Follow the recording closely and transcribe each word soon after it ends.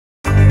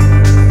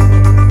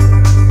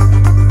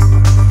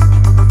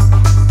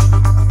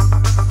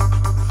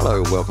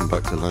welcome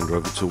back to Land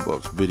Rover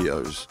Toolbox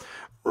videos.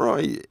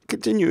 Right,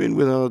 continuing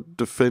with our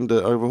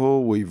Defender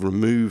overhaul, we've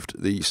removed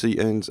the seat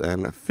ends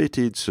and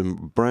fitted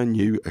some brand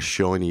new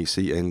shiny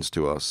seat ends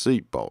to our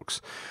seat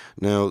box.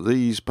 Now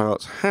these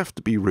parts have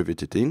to be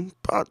riveted in,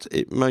 but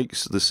it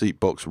makes the seat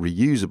box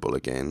reusable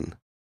again.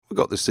 We've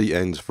got the seat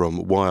ends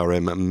from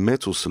YRM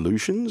Metal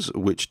Solutions,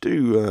 which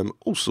do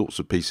all sorts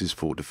of pieces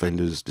for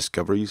Defenders,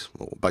 Discoveries,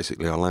 or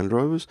basically our Land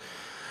Rovers.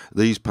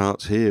 These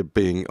parts here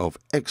being of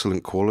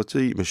excellent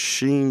quality,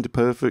 machined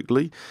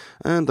perfectly,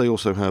 and they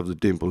also have the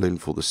dimple in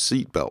for the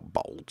seatbelt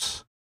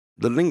bolts.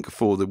 The link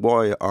for the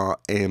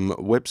YRM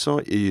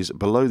website is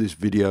below this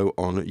video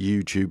on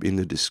YouTube in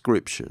the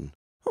description.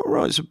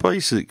 Alright, so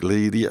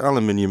basically the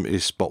aluminium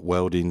is spot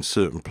welded in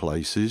certain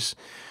places,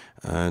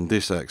 and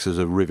this acts as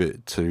a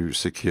rivet to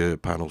secure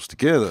panels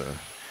together.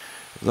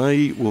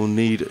 They will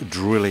need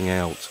drilling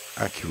out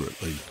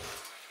accurately.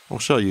 I'll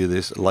show you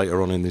this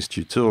later on in this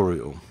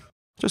tutorial.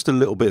 Just a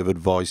little bit of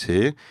advice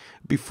here.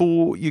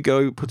 Before you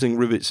go putting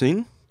rivets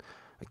in,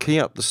 key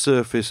up the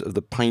surface of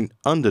the paint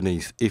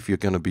underneath if you're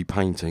going to be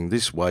painting.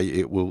 This way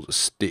it will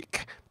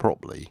stick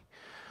properly.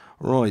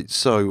 Right,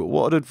 so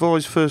what I'd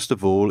advise first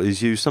of all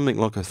is use something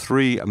like a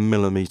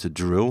 3mm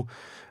drill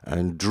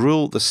and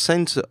drill the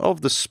center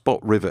of the spot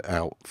rivet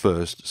out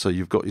first, so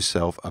you've got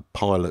yourself a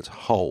pilot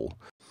hole.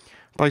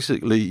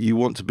 Basically, you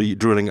want to be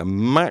drilling a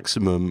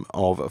maximum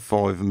of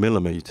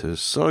 5mm,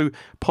 so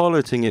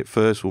piloting it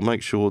first will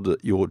make sure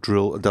that your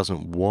drill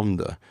doesn't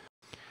wander.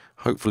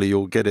 Hopefully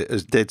you'll get it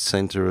as dead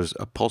center as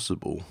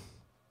possible.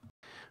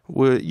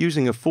 We're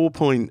using a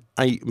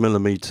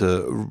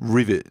 4.8mm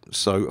rivet,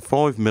 so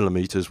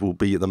 5mm will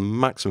be the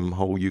maximum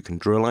hole you can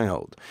drill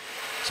out.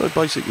 So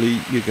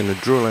basically you're going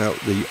to drill out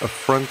the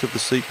front of the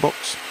seat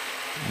box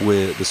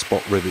where the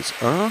spot rivets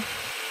are,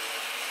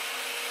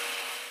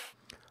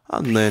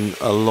 and then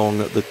along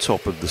the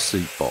top of the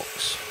seat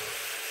box.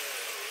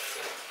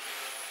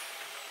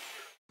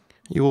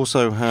 You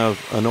also have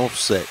an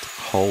offset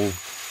hole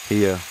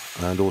here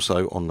and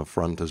also on the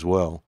front as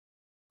well.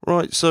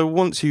 Right, so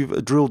once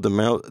you've drilled them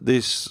out,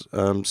 this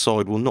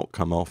side will not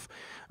come off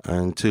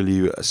until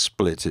you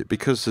split it.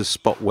 Because the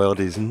spot weld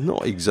is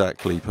not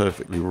exactly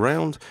perfectly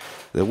round,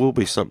 there will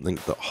be something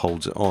that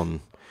holds it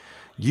on.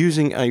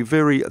 Using a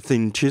very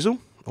thin chisel,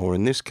 or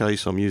in this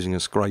case I'm using a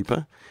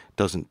scraper,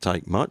 doesn't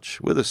take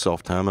much, with a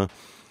soft hammer,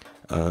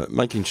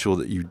 making sure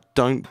that you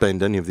don't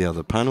bend any of the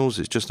other panels.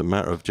 It's just a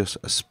matter of just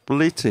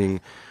splitting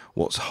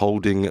what's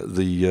holding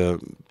the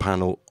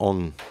panel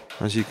on.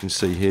 As you can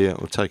see here,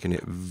 I'm taking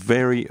it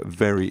very,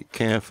 very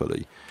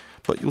carefully,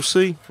 but you'll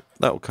see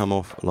that will come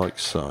off like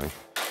so.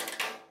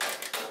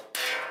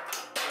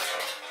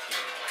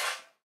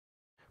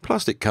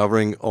 Plastic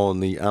covering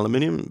on the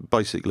aluminium,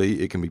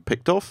 basically it can be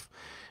picked off.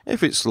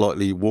 If it's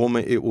slightly warmer,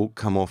 it will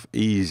come off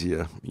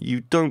easier.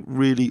 You don't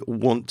really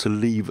want to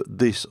leave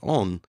this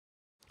on.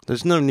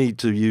 There's no need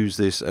to use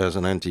this as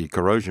an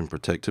anti-corrosion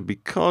protector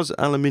because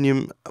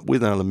aluminium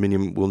with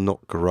aluminium will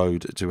not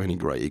corrode to any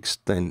great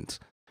extent.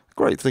 The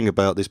great thing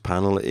about this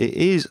panel, it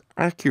is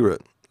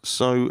accurate.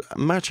 So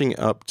matching it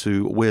up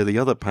to where the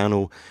other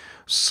panel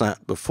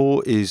sat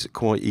before is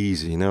quite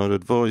easy. Now I'd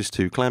advise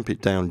to clamp it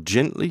down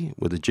gently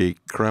with a G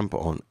clamp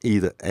on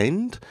either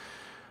end,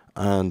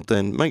 and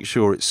then make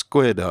sure it's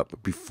squared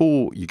up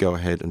before you go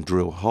ahead and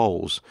drill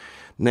holes.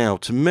 Now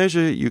to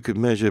measure, you could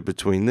measure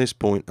between this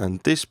point and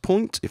this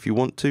point if you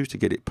want to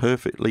get it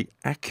perfectly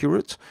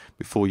accurate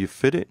before you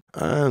fit it,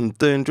 and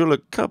then drill a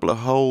couple of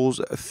holes,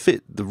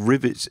 fit the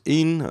rivets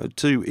in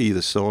to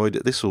either side.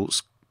 This will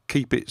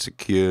keep it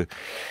secure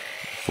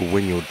for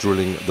when you're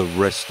drilling the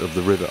rest of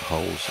the rivet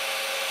holes.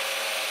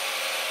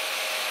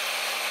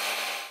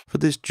 For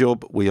this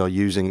job we are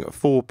using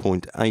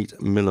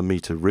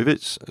 4.8mm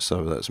rivets,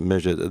 so that's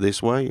measured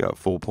this way at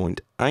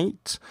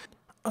 4.8,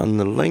 and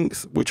the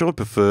length, which I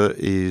prefer,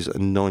 is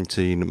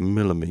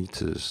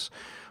 19mm.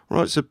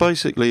 Right, so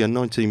basically a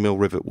 19mm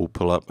rivet will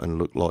pull up and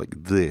look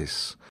like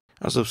this.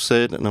 As I've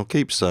said, and I'll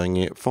keep saying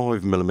it,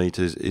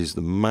 5mm is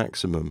the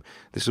maximum.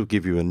 This will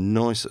give you a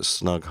nice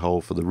snug hole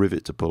for the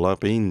rivet to pull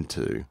up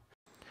into.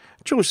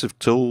 Choice of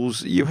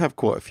tools, you have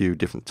quite a few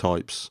different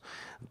types.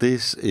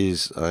 This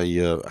is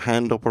a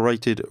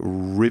hand-operated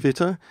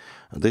riveter.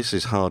 This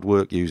is hard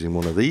work using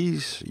one of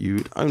these.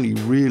 You'd only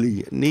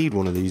really need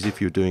one of these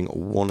if you're doing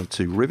 1 or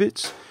 2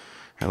 rivets.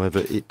 However,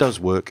 it does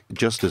work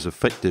just as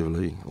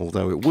effectively,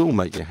 although it will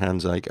make your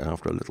hands ache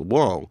after a little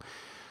while.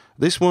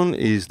 This one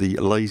is the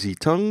lazy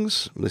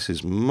tongues. This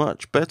is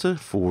much better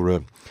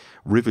for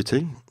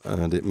riveting,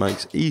 and it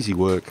makes easy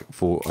work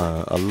for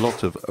a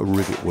lot of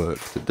rivet work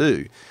to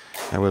do.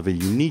 However,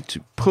 you need to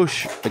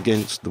push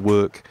against the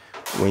work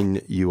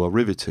when you are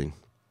riveting.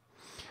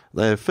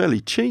 They're fairly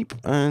cheap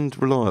and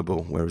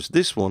reliable, whereas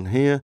this one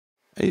here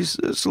is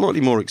slightly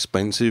more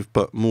expensive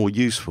but more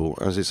useful,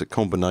 as it's a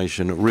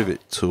combination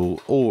rivet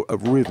tool or a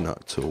riv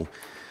nut tool.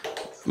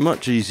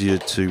 Much easier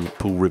to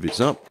pull rivets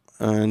up,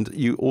 and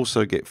you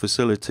also get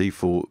facility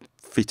for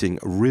fitting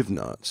riv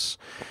nuts.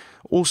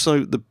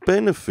 Also, the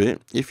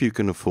benefit, if you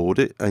can afford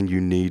it and you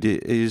need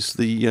it, is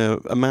the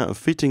amount of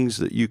fittings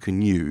that you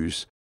can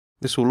use.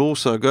 This will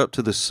also go up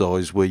to the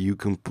size where you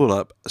can pull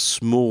up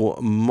small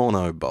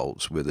mono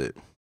bolts with it.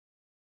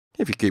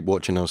 If you keep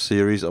watching our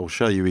series, I'll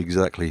show you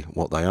exactly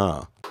what they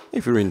are.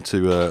 If you're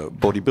into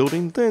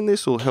bodybuilding, then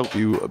this will help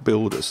you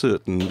build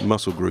certain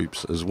muscle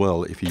groups as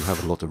well if you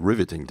have a lot of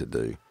riveting to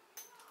do.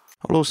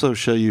 I'll also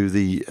show you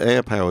the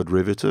air-powered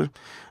riveter.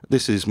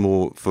 This is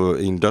more for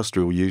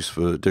industrial use,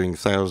 for doing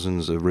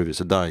thousands of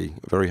rivets a day.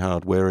 Very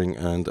hard wearing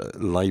and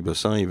labour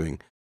saving.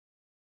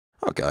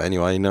 Okay,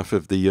 anyway, enough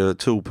of the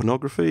tool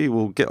pornography.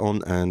 We'll get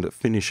on and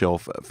finish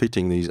off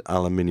fitting these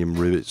aluminium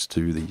rivets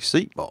to the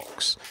seat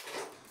box.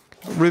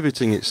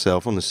 Riveting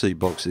itself on the seat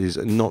box is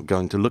not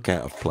going to look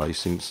out of place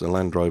since the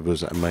Land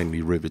Rovers are mainly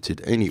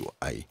riveted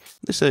anyway.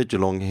 This edge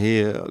along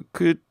here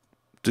could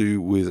do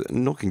with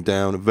knocking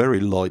down very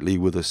lightly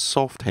with a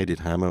soft-headed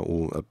hammer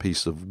or a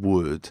piece of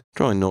wood.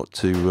 Try not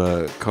to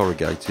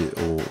corrugate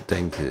it or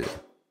dent it.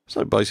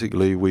 So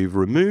basically we've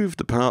removed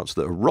the parts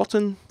that are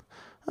rotten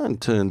and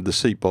turned the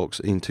seat box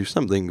into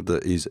something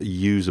that is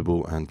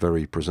usable and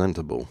very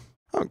presentable.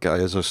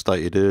 Okay, as I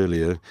stated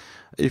earlier,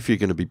 if you're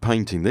going to be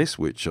painting this,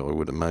 which I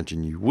would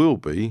imagine you will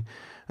be,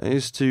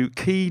 is to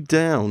key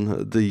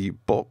down the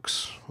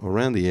box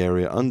around the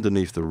area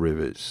underneath the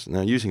rivets.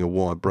 Now, using a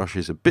wire brush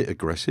is a bit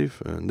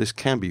aggressive, and this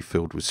can be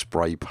filled with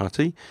spray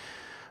putty.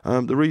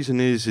 The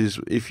reason is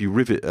if you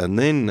rivet and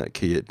then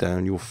key it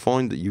down, you'll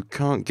find that you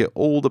can't get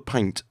all the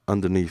paint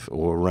underneath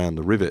or around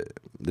the rivet.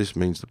 This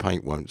means the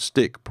paint won't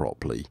stick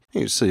properly.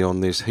 You can see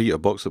on this heater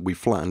box that we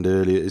flattened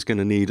earlier, it's going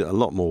to need a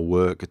lot more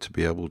work to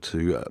be able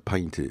to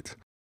paint it.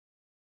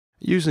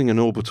 Using an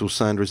orbital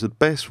sander is the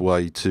best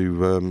way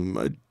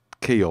to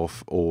key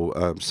off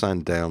or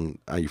sand down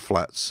a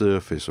flat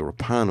surface or a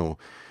panel.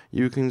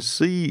 You can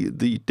see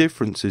the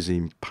differences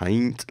in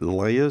paint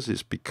layers.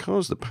 It's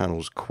because the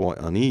panel's quite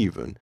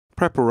uneven.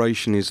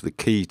 Preparation is the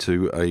key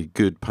to a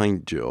good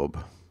paint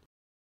job.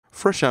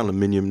 Fresh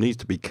aluminium needs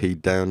to be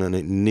keyed down and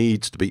it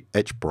needs to be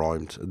etch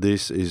primed.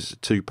 This is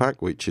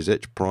 2-pack, which is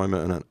etch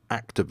primer and an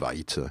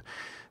activator.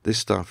 This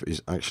stuff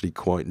is actually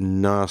quite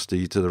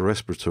nasty to the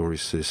respiratory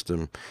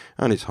system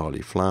and it's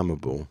highly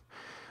flammable.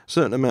 A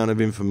certain amount of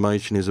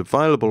information is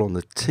available on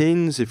the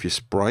tins if you're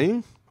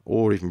spraying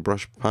or even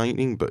brush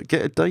painting, but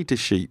get a data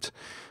sheet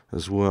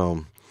as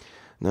well.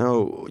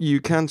 Now,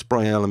 you can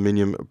spray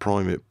aluminium,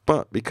 prime it,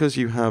 but because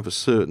you have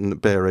certain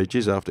bare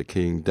edges after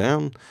keying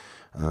down,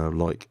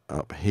 like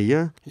up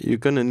here, you're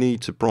going to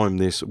need to prime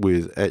this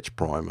with etch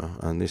primer,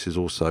 and this is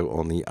also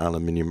on the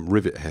aluminium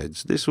rivet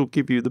heads. This will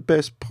give you the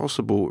best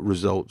possible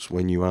results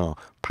when you are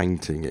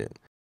painting it.